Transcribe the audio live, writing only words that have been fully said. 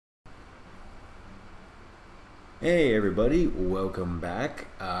Hey everybody, welcome back.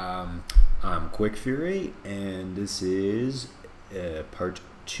 I'm Quick Fury, and this is part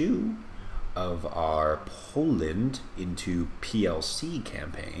 2 of our Poland into PLC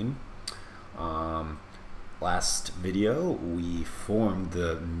campaign. Last video we formed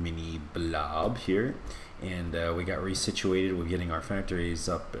the mini blob here, and we got resituated with getting our factories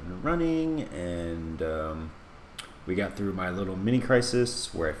up and running, and we got through my little mini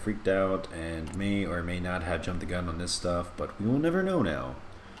crisis where I freaked out and may or may not have jumped the gun on this stuff, but we will never know now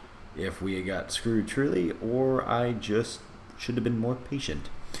if we got screwed truly or I just should have been more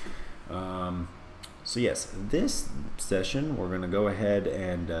patient. So yes, this session we're going to go ahead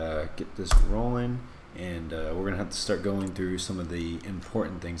and get this rolling, and we're going to have to start going through some of the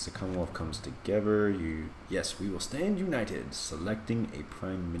important things. The Commonwealth comes together. Yes, we will stand united, selecting a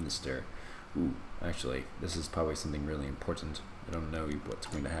prime minister. Ooh, actually, this is probably something really important. I don't know what's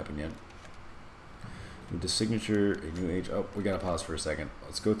going to happen yet. With the signature, a new age. Oh, we gotta pause for a second.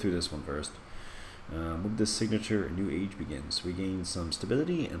 Let's go through this one first. With this signature, a new age begins. We gain some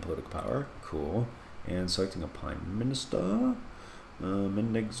stability and political power. Cool. And selecting a prime minister.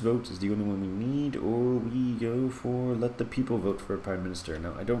 Mendeg's vote is the only one we need, or we go for let the people vote for a prime minister.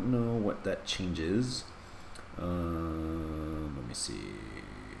 Now, I don't know what that changes. Let me see.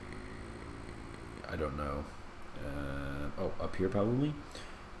 I don't know. Oh, up here probably.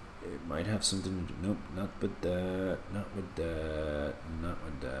 It might have something to do. Nope, not with that. Not with that. Not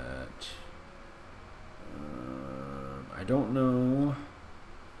with that. I don't know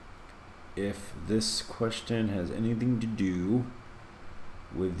if this question has anything to do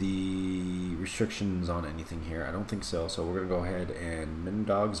with the restrictions on anything here. I don't think so. So we're gonna go ahead and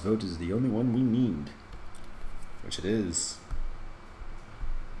Mendog's vote is the only one we need, which it is.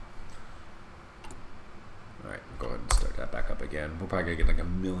 Alright, go ahead and start that back up again. We're probably gonna get like a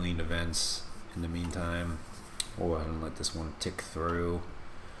million events in the meantime. We'll go ahead and let this one tick through.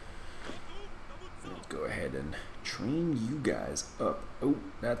 Let's go ahead and train you guys up. Oh,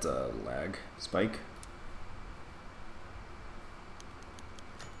 that's a lag spike.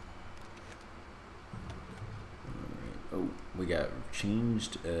 Alright, oh, we got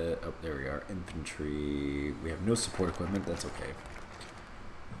changed. Oh, there we are. Infantry. We have no support equipment. That's okay.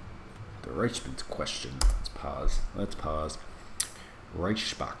 The Reichsman's question. Let's pause. Let's pause.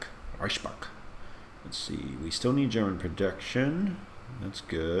 Reichsbach. Let's see. We still need German production. That's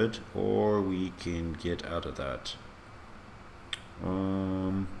good. Or we can get out of that.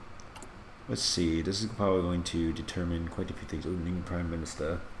 Let's see. This is probably going to determine quite a few things. Opening Prime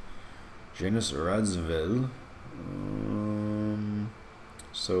Minister. Janus Radziwill.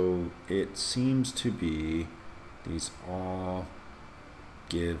 So it seems to be these all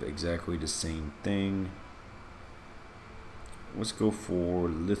give exactly the same thing. Let's go for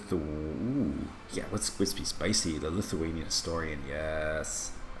Lithuania. Yeah, let's be spicy. The Lithuanian historian.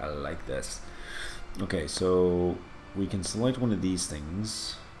 Yes, I like this. Okay, so we can select one of these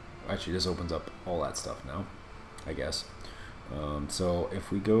things. Actually, this opens up all that stuff now, I guess. So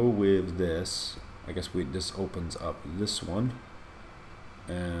if we go with this, I guess this opens up this one.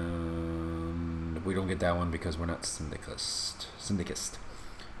 And we don't get that one because we're not syndicist.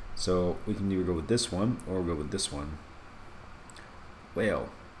 So we can either go with this one or go with this one. Well,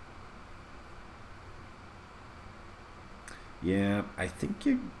 yeah, I think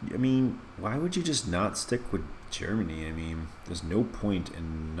I mean, why would you just not stick with Germany? I mean, there's no point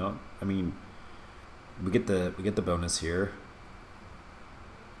in not. I mean, we get the bonus here,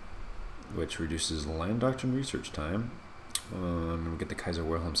 which reduces land doctrine research time. We get the Kaiser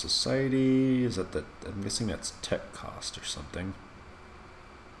Wilhelm Society. Is that I'm guessing that's tech cost or something.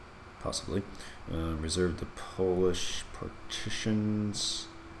 Possibly. Reserve the Polish partitions.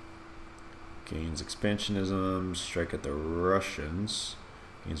 Gains expansionism. Strike at the Russians.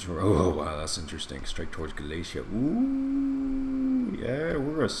 Gains. Oh wow, that's interesting. Strike towards Galicia. Ooh, yeah,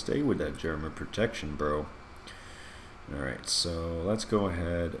 we're gonna stay with that German protection, bro. All right, so let's go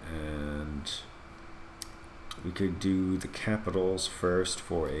ahead and we could do the capitals first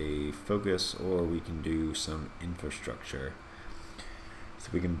for a focus, or we can do some infrastructure. So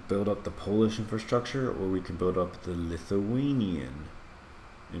we can build up the Polish infrastructure, or we can build up the Lithuanian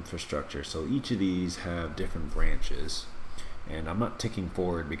infrastructure. So each of these have different branches, and I'm not ticking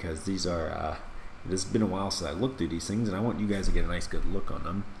forward because these are it's been a while since I looked through these things, and I want you guys to get a nice good look on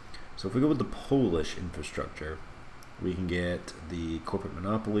them. So if we go with the Polish infrastructure, we can get the corporate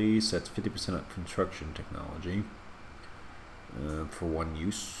monopoly, sets 50% up construction technology for one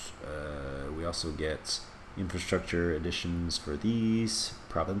use. We also get infrastructure additions for these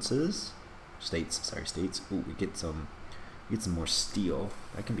states. Ooh, we get some more steel.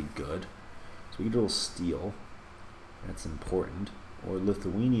 That can be good. So we get a little steel. That's important. Or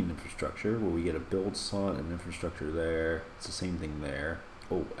Lithuanian infrastructure, where we get a build slot and infrastructure there. It's the same thing there.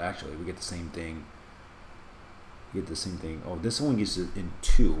 Oh, actually, we get the same thing. We get the same thing. Oh, this only gets it in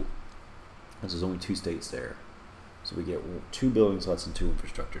 2. There's only 2 states there. So we get 2 building slots and 2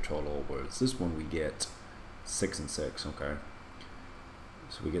 infrastructure total, whereas this one we get 6 and 6, okay.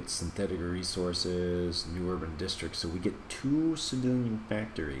 So we get synthetic resources, new urban districts, so we get 2 civilian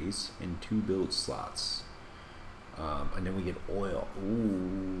factories and 2 build slots. And then we get oil.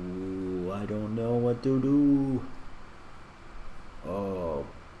 Ooh, I don't know what to do. Oh,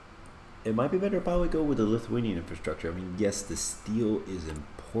 it might be better if I would go with the Lithuanian infrastructure. I mean, yes, the steel is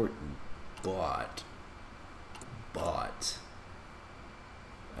important, but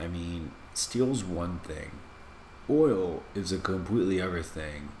I mean, steel's one thing. Oil is a completely other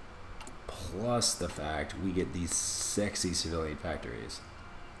thing. Plus the fact we get these sexy civilian factories.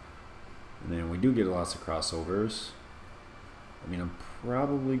 And then we do get lots of crossovers. I mean, I'm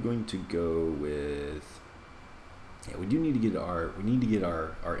probably going to go with, yeah, we need to get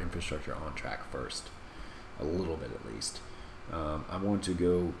our infrastructure on track first, a little bit at least. I want to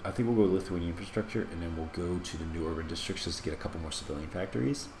go, I think we'll go Lithuanian infrastructure, and then we'll go to the new urban districts just to get a couple more civilian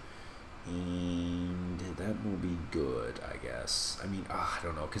factories, and that will be good, I guess. I mean, I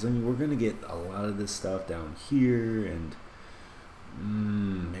don't know, because I mean, we're gonna get a lot of this stuff down here, and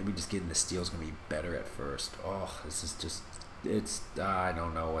maybe just getting the steel is gonna be better at first. Oh, this is just, it's, I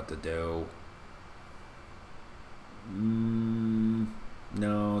don't know what to do.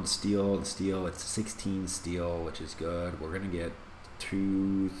 No, the steel, it's 16 steel, which is good. We're gonna get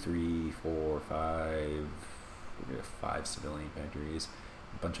 2, 3, 4, 5, we're gonna get 5 civilian factories,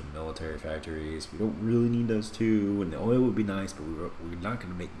 a bunch of military factories. We don't really need those 2, and the oil would be nice, but we're not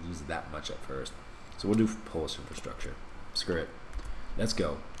gonna make use of that much at first. So we'll do Polish infrastructure. Screw it. Let's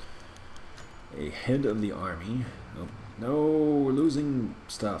go. A head of the army. Oh, no, we're losing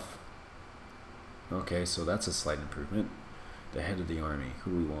stuff. Okay, so that's a slight improvement. The head of the army.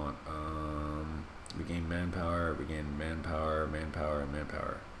 Who do we want? We gain manpower, manpower.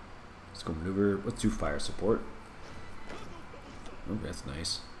 Let's go maneuver. Let's do fire support. Oh, that's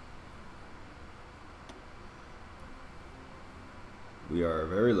nice. We are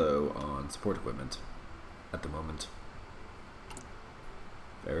very low on support equipment at the moment.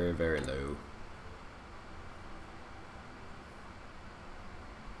 Very, very low.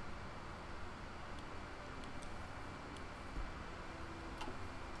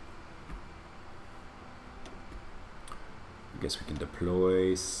 I guess we can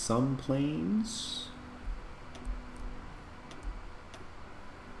deploy some planes.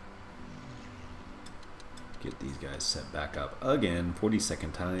 Get these guys set back up again,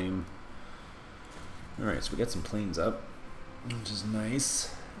 42nd time. Alright, so we got some planes up, which is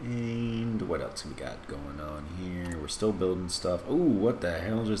nice. And what else we got going on here? We're still building stuff. Oh, what the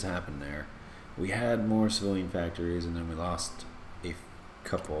hell just happened there? We had more civilian factories and then we lost a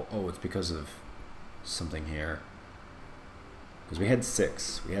couple. Oh, it's because of something here. Because we had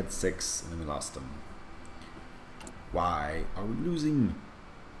 6. We had 6 and then we lost them. Why are we losing?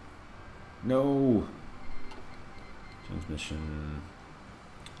 No. Transmission.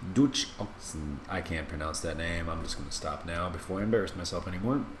 Dutch Oxen. I can't pronounce that name. I'm just going to stop now before I embarrass myself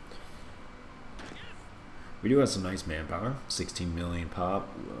anymore. We do have some nice manpower. 16 million pop.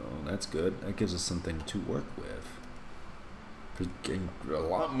 Well, that's good. That gives us something to work with. A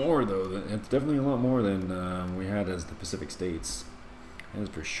lot more, though. It's definitely a lot more than we had as the Pacific States. That is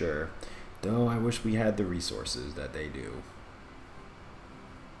for sure. Though I wish we had the resources that they do.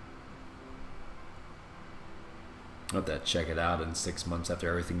 I'll have to check it out in 6 months after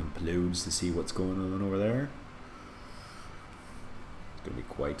everything implodes to see what's going on over there. It's going to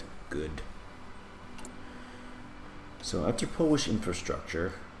be quite good. So after Polish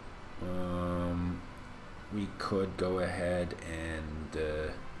infrastructure, we could go ahead and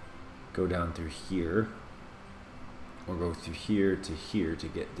go down through here, or go through here to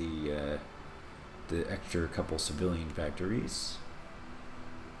get the extra couple civilian factories.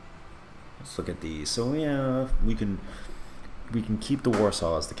 Let's look at these. So yeah, we can keep the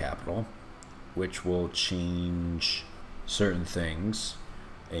Warsaw as the capital, which will change certain things.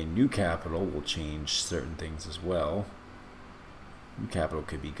 A new capital will change certain things as well. New capital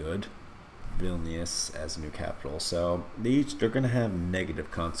could be good. Vilnius as a new capital. So they're going to have negative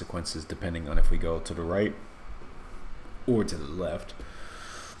consequences depending on if we go to the right or to the left.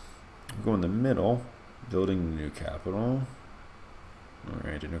 We'll go in the middle, building a new capital.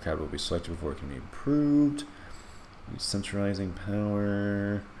 Alright, the new capital will be selected before it can be improved. Centralizing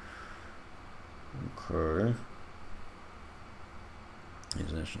power. Okay.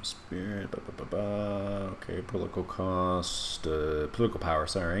 International spirit. Okay, political cost. Political power,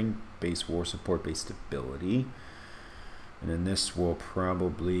 sorry. Base war support, base stability. And then this will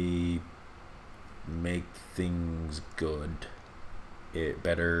probably make things good.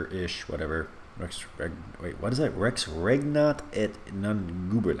 Better-ish, whatever. Wait, what is that? Rex regnat et non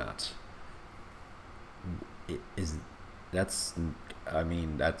gubernat. I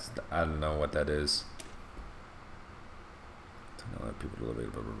don't know what that is.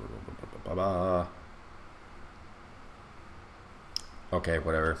 Okay,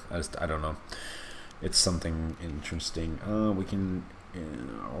 whatever. I don't know. It's something interesting. We can.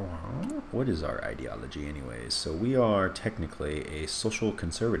 What is our ideology, anyways? So we are technically a social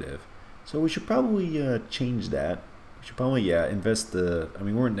conservative. So we should probably change that. We should probably invest the. I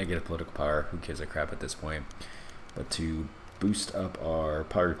mean, we're in negative political power. Who gives a crap at this point? But to boost up our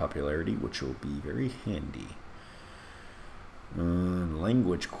party popularity, which will be very handy.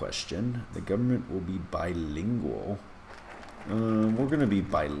 Language question. The government will be bilingual. We're gonna be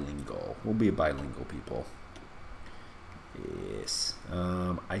bilingual. We'll be a bilingual people. Yes.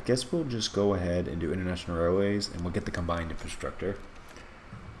 I guess we'll just go ahead and do international railways, and we'll get the combined infrastructure.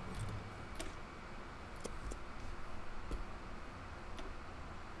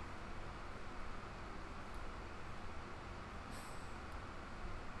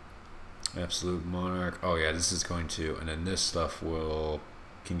 Absolute monarch. Oh yeah, this is going to, and then this stuff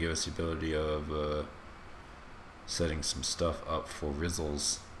can give us the ability of setting some stuff up for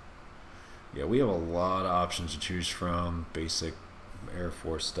Rizzles. Yeah, we have a lot of options to choose from. Basic Air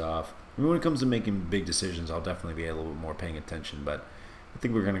Force stuff. I mean, when it comes to making big decisions, I'll definitely be a little bit more paying attention. But I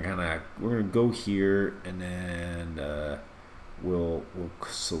think we're gonna go here, and then we'll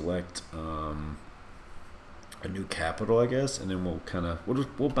select a new capital, I guess, and then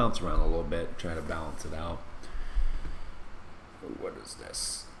we'll bounce around a little bit, try to balance it out. What is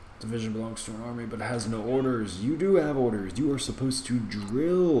this? Division belongs to an army but has no orders. You do have orders. You are supposed to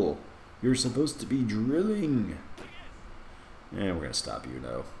drill. You're supposed to be drilling. And we're gonna stop you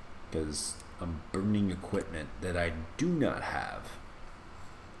though, because I'm burning equipment that I do not have.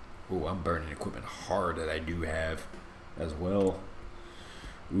 Oh, I'm burning equipment hard that I do have as well.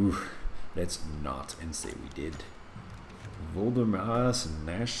 Ooh. Let's not and say we did. Voldemars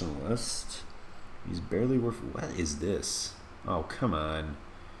nationalist. He's barely worth. What is this? Oh, come on.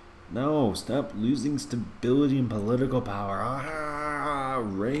 No, stop losing stability and political power. Ah,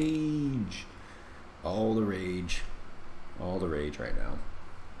 rage. All the rage. All the rage right now.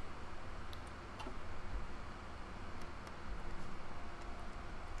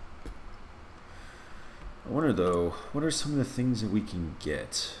 I wonder though, what are some of the things that we can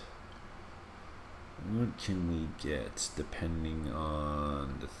get? What can we get depending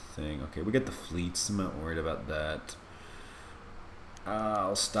on the thing? Okay, we get the fleets. I'm not worried about that.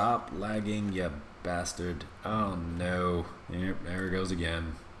 I'll stop lagging, you bastard. Oh no. Yep, there it goes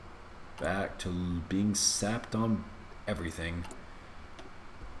again. Back to being sapped on everything.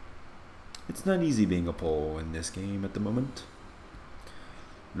 It's not easy being a Pole in this game at the moment.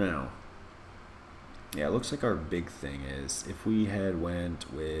 Now, yeah, it looks like our big thing is if we had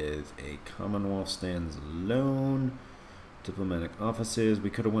went with a Commonwealth stands alone, diplomatic offices, we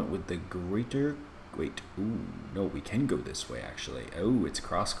could have went with the greater. Wait, ooh, no, we can go this way actually. Oh, it's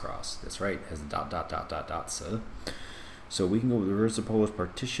cross. That's right, it has dot, sir. So we can go reverse the Polish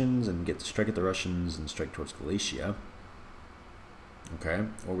partitions and get to strike at the Russians and strike towards Galicia. Okay,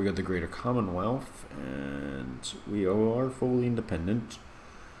 or we got the greater Commonwealth, and we are fully independent.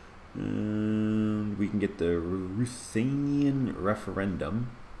 We can get the Ruthenian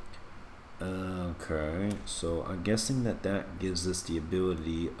referendum. Okay, so I'm guessing that gives us the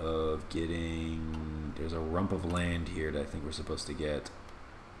ability of getting. There's a rump of land here that I think we're supposed to get.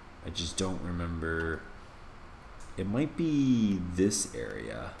 I just don't remember. It might be this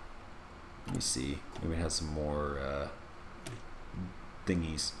area. Let me see. Maybe it has some more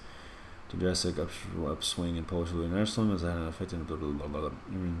thingies. To drastic upswing in Polish nationalism has had an effect in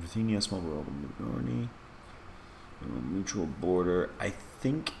Ruthenia, small world minority, mutual border. I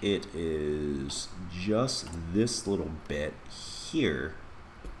think it is just this little bit here.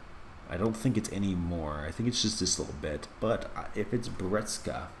 I don't think it's any more. I think it's just this little bit. But if it's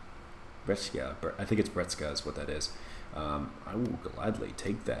Bretska, I think it's Bretska is what that is. I will gladly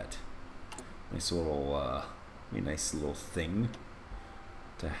take that. Nice little, nice little thing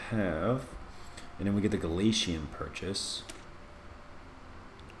to have. And then we get the Galatian purchase.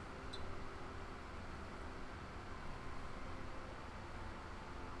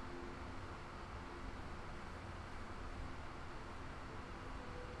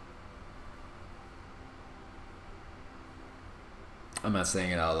 I'm not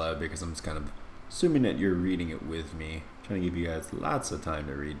saying it out loud because I'm just kind of assuming that you're reading it with me. I'm trying to give you guys lots of time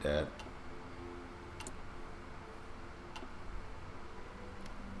to read that.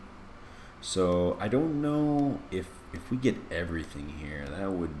 So I don't know if we get everything here,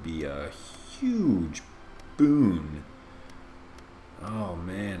 that would be a huge boon. Oh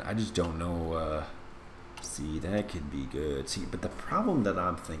man, I just don't know. See, that could be good. See, but the problem that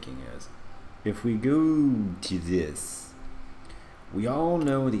I'm thinking is, if we go to this, we all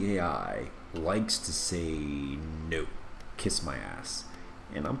know the AI likes to say no, kiss my ass.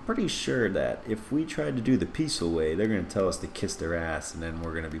 And I'm pretty sure that if we tried to do the peaceful way, they're going to tell us to kiss their ass, and then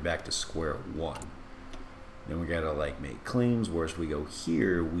we're going to be back to square one. Then we got to like make claims, whereas we go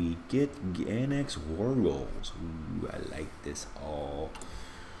here, we get annex war goals. Ooh, I like this all.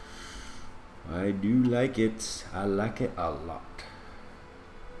 I do like it. I like it a lot.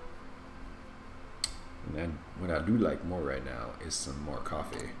 And then what I do like more right now is some more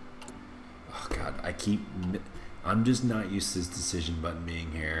coffee. Oh God, I'm just not used to this decision button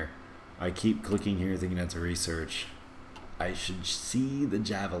being here. I keep clicking here thinking that's a research. I should see the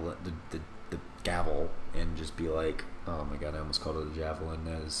javelin, the gavel, and just be like, oh my God, I almost called it a javelin.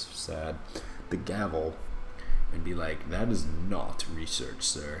 That is sad. The gavel, and be like, that is not research,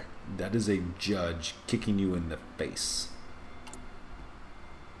 sir. That is a judge kicking you in the face.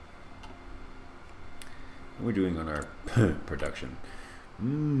 What are we doing on our production?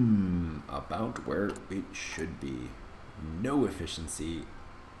 About where it should be. No efficiency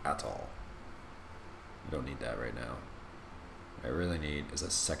at all. I don't need that right now. What I really need is a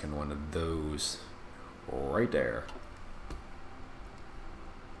second one of those right there.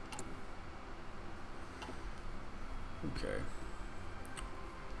 Okay.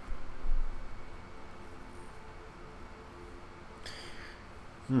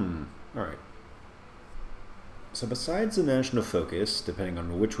 All right. So besides the national focus, depending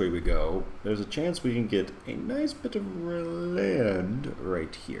on which way we go, there's a chance we can get a nice bit of land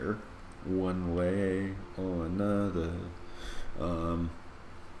right here. One way or another.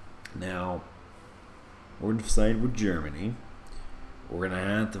 Now, we're going to side with Germany. We're going to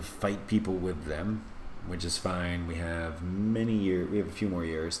have to fight people with them, which is fine. We have many years, we have a few more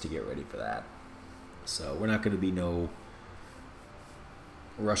years to get ready for that. So we're not going to be no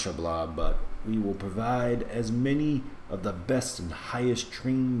Russia blob, but we will provide as many of the best and highest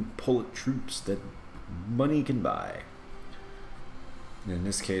trained Polish troops that money can buy. And in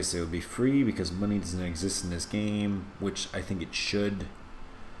this case, it will be free because money doesn't exist in this game, which I think it should.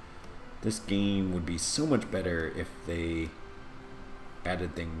 This game would be so much better if they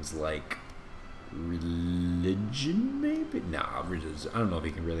added things like religion, maybe? Nah, I don't know if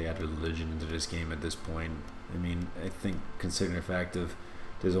you can really add religion into this game at this point. I mean, I think considering the fact of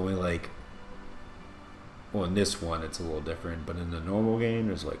there's only like, well, in this one it's a little different, but in the normal game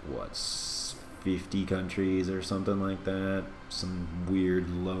there's like, what, 50 countries or something like that? Some weird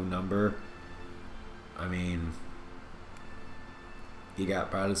low number. I mean, you got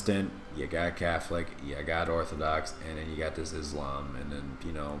Protestant, you got Catholic, you got Orthodox, and then you got this Islam, and then,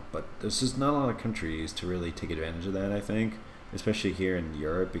 you know, but there's just not a lot of countries to really take advantage of that, I think, especially here in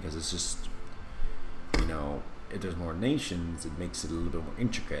Europe, because it's just, you know, if there's more nations, it makes it a little bit more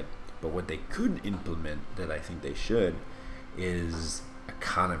intricate. But what they could implement that I think they should is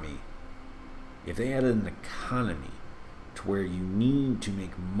economy. If they added an economy to where you need to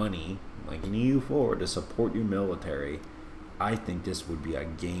make money, like in EU4, to support your military, I think this would be a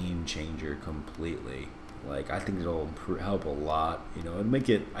game changer completely. Like, I think it'll help a lot. You know, it'll make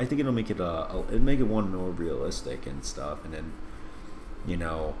it. I think it'll make it one more realistic and stuff. And then, you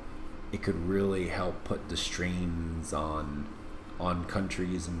know, it could really help put the strains on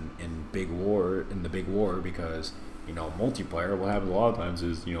countries in the big war, because, you know, multiplayer, what happens a lot of times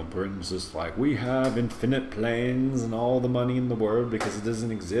is, you know, Britain's just like, we have infinite planes and all the money in the world because it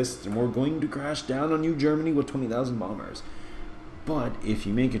doesn't exist, and we're going to crash down on you, Germany, with 20,000 bombers. But if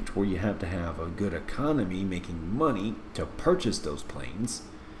you make it to where you have to have a good economy making money to purchase those planes,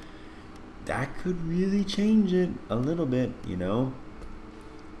 that could really change it a little bit, you know?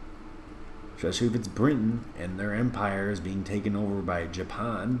 Especially if it's Britain and their empire is being taken over by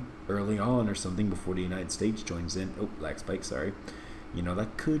Japan early on or something before the United States joins in. Oh, Black Spike, sorry. You know,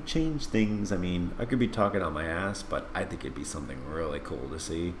 that could change things. I mean, I could be talking on my ass, but I think it'd be something really cool to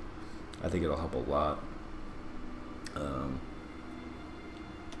see. I think it'll help a lot.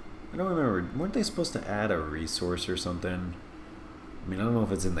 I don't remember, weren't they supposed to add a resource or something? I mean, I don't know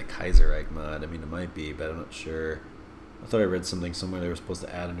if it's in the Kaiserreich mod. I mean, it might be, but I'm not sure. I thought I read something somewhere they were supposed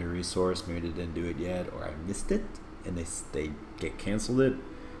to add a new resource. Maybe they didn't do it yet, or I missed it, and they canceled it.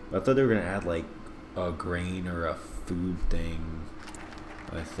 But I thought they were going to add, like, a grain or a food thing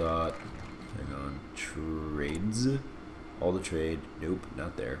I thought, hang on, trades, all the trade, nope,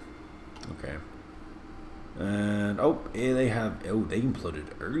 not there. Okay. And, oh, they have, oh, they imploded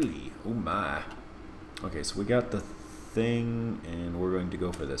early, oh my. Okay, so we got the thing, and we're going to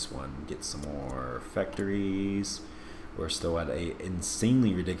go for this one. Get some more factories. We're still at a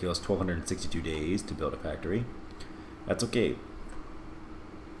insanely ridiculous 1,262 days to build a factory. That's okay.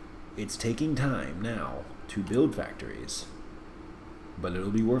 It's taking time now to build factories, but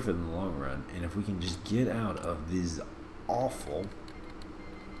it'll be worth it in the long run. And if we can just get out of these awful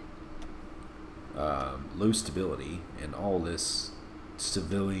low stability and all this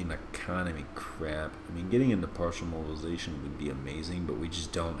civilian economy crap, I mean, getting into partial mobilization would be amazing, but we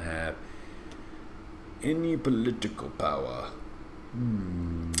just don't have any political power.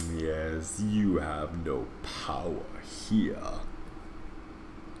 Yes, you have no power here.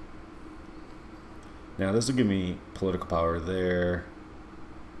 Now this will give me political power there.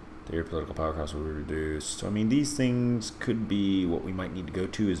 Their political power cost will be reduced. So I mean, these things could be what we might need to go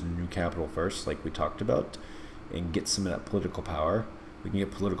to is a new capital first, like we talked about, and get some of that political power. We can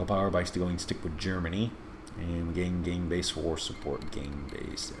get political power by going stick with Germany, and we gain base war support, gain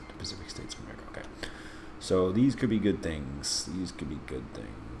base at the Pacific States of America. Okay, so these could be good things. These could be good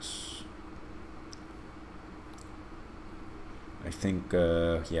things. I think,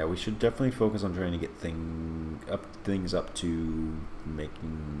 yeah, we should definitely focus on trying to get things up to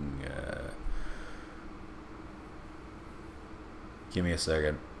making. Give me a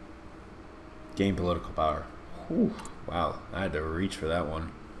second. Gain political power. Whew, wow, I had to reach for that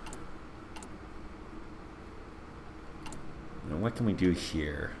one. Now, what can we do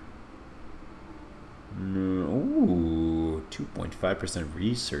here? Ooh, 2.5%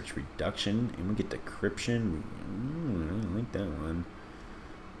 research reduction, and we get decryption. I like that one.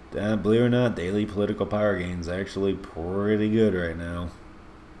 Believe it or not, daily political power gains actually pretty good right now.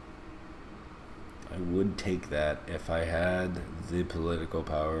 I would take that if I had the political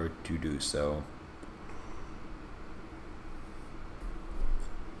power to do so.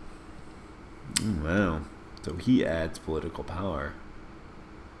 Wow. So he adds political power.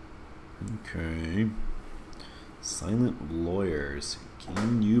 Okay. Silent lawyers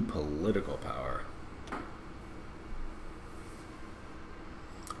gain you political power.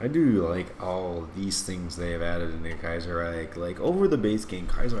 I do like all these things they have added into Kaiserreich. Like over the base game,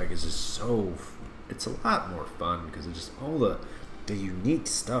 Kaiserreich is just so. It's a lot more fun because it's just all the unique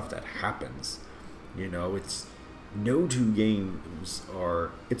stuff that happens. You know, it's no two games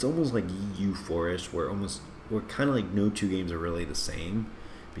are. It's almost like EU4ish, where kind of like no two games are really the same.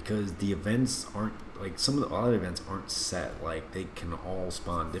 Because the events aren't like a lot of events aren't set, like they can all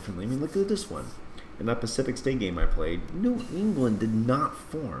spawn differently. I mean, look at this one. In that Pacific State game I played, New England did not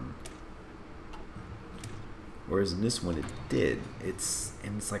form, whereas in this one it did. It's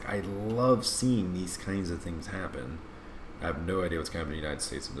like I love seeing these kinds of things happen. I have no idea what's going to happen in the United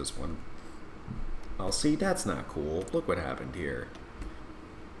States in this one. I'll see. That's not cool. Look what happened here.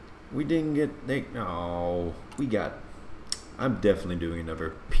 We didn't get we got. I'm definitely doing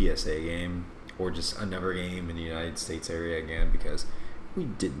another PSA game or just another game in the United States area again because we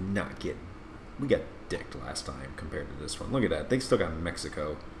got dicked last time compared to this one. Look at that. They still got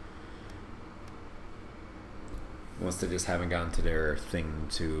Mexico. Once they just haven't gotten to their thing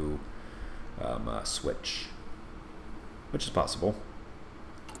to switch, which is possible.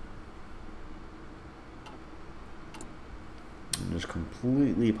 And it's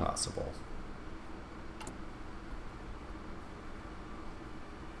completely possible.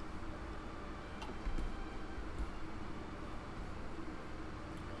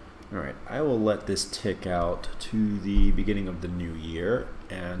 Alright, I will let this tick out to the beginning of the new year,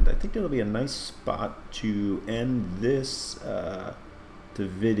 and I think it'll be a nice spot to end this set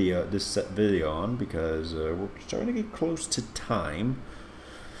video on because we're starting to get close to time.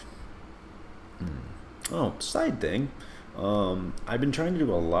 Oh, side thing, I've been trying to do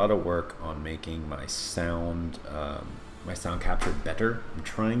a lot of work on making my sound capture better. I'm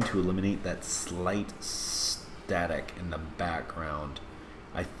trying to eliminate that slight static in the background.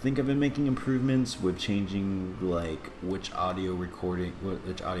 I think I've been making improvements with changing like which audio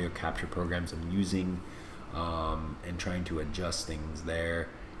capture programs I'm using, and trying to adjust things there.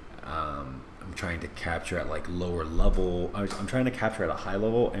 I'm trying to capture at like lower level. I'm trying to capture at a high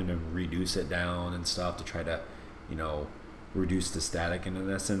level and then reduce it down and stuff to try to, reduce the static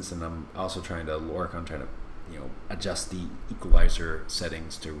in essence. And I'm also trying to work on trying to, adjust the equalizer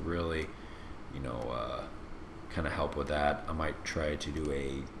settings to really, kind of help with that. I might try to do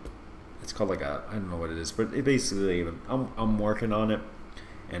it's called like I don't know what it is, but it basically, I'm working on it,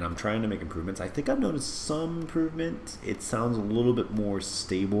 and I'm trying to make improvements. I think I've noticed some improvement. It sounds a little bit more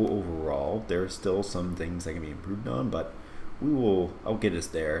stable overall. There are still some things that can be improved on, but I'll get us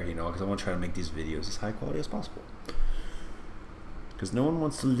there, you know, because I want to try to make these videos as high quality as possible. Because no one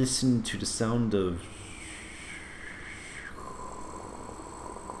wants to listen to the sound of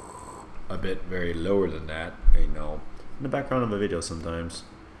a bit very lower than that, you know, in the background of a video sometimes.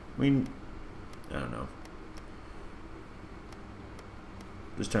 I mean, I don't know.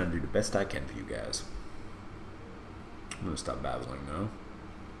 Just trying to do the best I can for you guys. I'm gonna stop babbling now.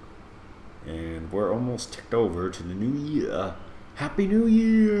 And we're almost ticked over to the new year. Happy New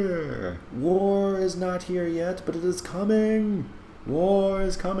Year! War is not here yet, but it is coming! War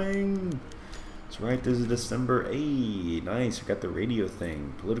is coming! That's right, this is December 8. Nice, we got the radio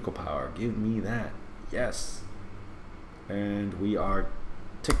thing. Political power, give me that. Yes. And we are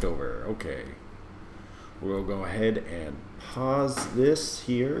ticked over. Okay. We'll go ahead and pause this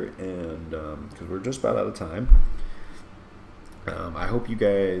here, and because we're just about out of time. I hope you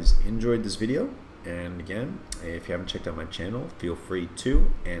guys enjoyed this video, and again, if you haven't checked out my channel, feel free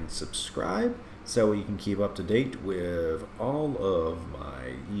to, and subscribe so you can keep up to date with all of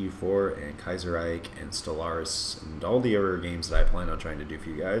my Hoi4 and Kaiserreich and Stellaris and all the other games that I plan on trying to do for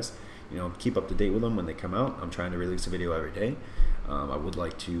you guys. You know, keep up to date with them when they come out. I'm trying to release a video every day. I would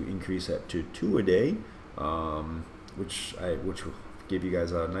like to increase that to 2 a day, which will give you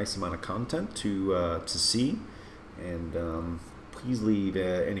guys a nice amount of content to see. And please leave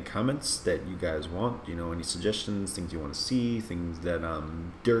any comments that you guys want, you know, any suggestions, things you want to see, things that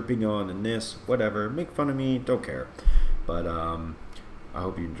I'm derping on in this, whatever. Make fun of me, don't care. But I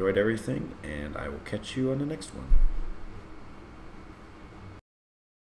hope you enjoyed everything, and I will catch you on the next one.